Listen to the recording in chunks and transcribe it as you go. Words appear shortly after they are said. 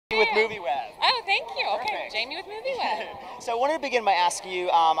with MovieWeb. Oh, thank you. Okay, Perfect. Jamie with MovieWeb. So I wanted to begin by asking you.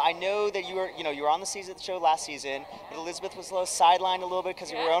 I know that you were on the show last season, but Elizabeth was a little sidelined a little bit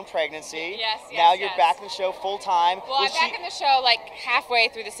because of her own pregnancy. Yes. Now you're back in the show full time. Well, I'm back in the show like halfway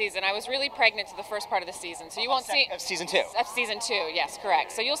through the season. I was really pregnant to the first part of the season, so you won't see of season 2. Of season 2, yes,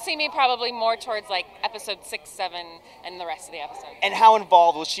 correct. So you'll see me probably more towards like episode 6, 7, and the rest of the episodes. And how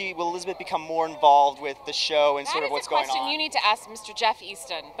involved will Elizabeth become more involved with the show and sort of what's going on? That is a question you need to ask Mr. Jeff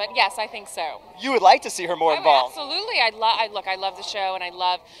Easton, but yes, I think so. You would like to see her more involved. Absolutely. I love the show, and I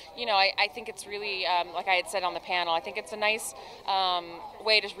love, I think it's really, like I had said on the panel, I think it's a nice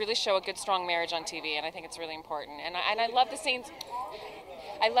way to really show a good, strong marriage on TV, and I think it's really important. And I love the scenes.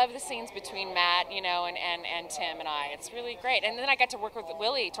 I love the scenes between Matt, and Tim and I. It's really great. And then I got to work with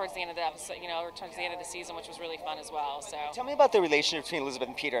Willie towards the end of the episode, or towards the end of the season, which was really fun as well. So tell me about the relationship between Elizabeth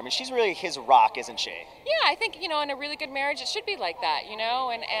and Peter. I mean, she's really his rock, isn't she? Yeah, I think, in a really good marriage, it should be like that,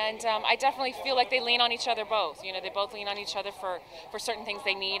 and I definitely feel like they lean on each other both. They both lean on each other for certain things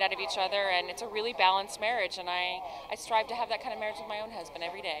they need out of each other, and it's a really balanced marriage, and I strive to have that kind of marriage with my own husband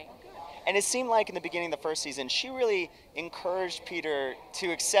every day. And it seemed like in the beginning of the first season, she really encouraged Peter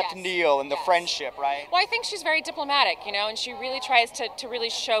to accept Neil and the friendship, right? Well, I think she's very diplomatic, and she really tries to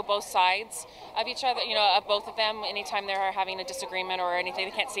really show both sides of each other, of both of them, anytime they're having a disagreement or anything,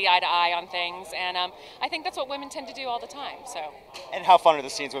 they can't see eye to eye on things, and I think that's what women tend to do all the time, so. And how fun are the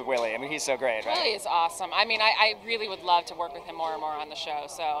scenes with Willie? I mean, he's so great, right? Willie is awesome. I mean, I really would love to work with him more and more on the show,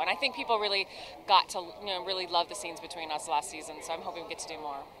 so, and I think people really got to, really love the scenes between us last season, so I'm hoping we get to do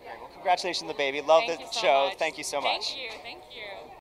more. Well, congratulations on the baby. Love the show. Thank you so much. Thank you.